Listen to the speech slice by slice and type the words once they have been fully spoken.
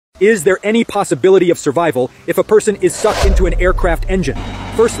Is there any possibility of survival if a person is sucked into an aircraft engine?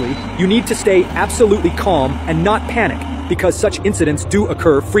 Firstly, you need to stay absolutely calm and not panic, because such incidents do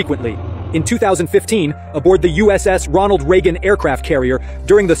occur frequently. In 2015, aboard the USS Ronald Reagan aircraft carrier,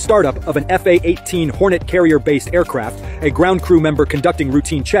 during the startup of an FA-18 Hornet carrier-based aircraft, a ground crew member conducting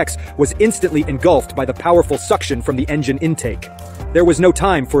routine checks was instantly engulfed by the powerful suction from the engine intake. There was no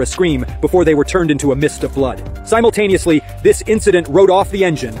time for a scream before they were turned into a mist of blood. Simultaneously, this incident wrote off the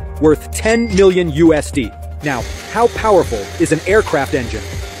engine, worth 10 million USD. Now, how powerful is an aircraft engine?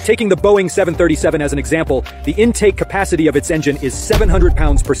 Taking the Boeing 737 as an example, the intake capacity of its engine is 700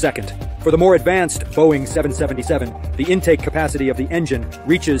 pounds per second. For the more advanced Boeing 777, the intake capacity of the engine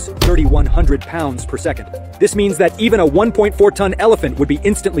reaches 3,100 pounds per second. This means that even a 1.4-ton elephant would be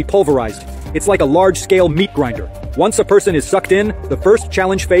instantly pulverized. It's like a large-scale meat grinder. Once a person is sucked in, the first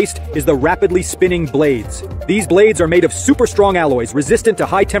challenge faced is the rapidly spinning blades. These blades are made of super strong alloys resistant to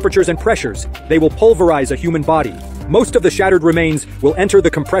high temperatures and pressures. They will pulverize a human body. Most of the shattered remains will enter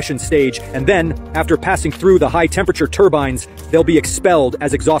the compression stage, and then, after passing through the high-temperature turbines, they'll be expelled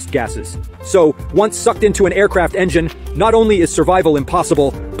as exhaust gases. So, once sucked into an aircraft engine, not only is survival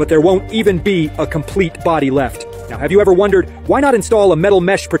impossible, but there won't even be a complete body left. Now, have you ever wondered, why not install a metal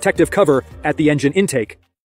mesh protective cover at the engine intake?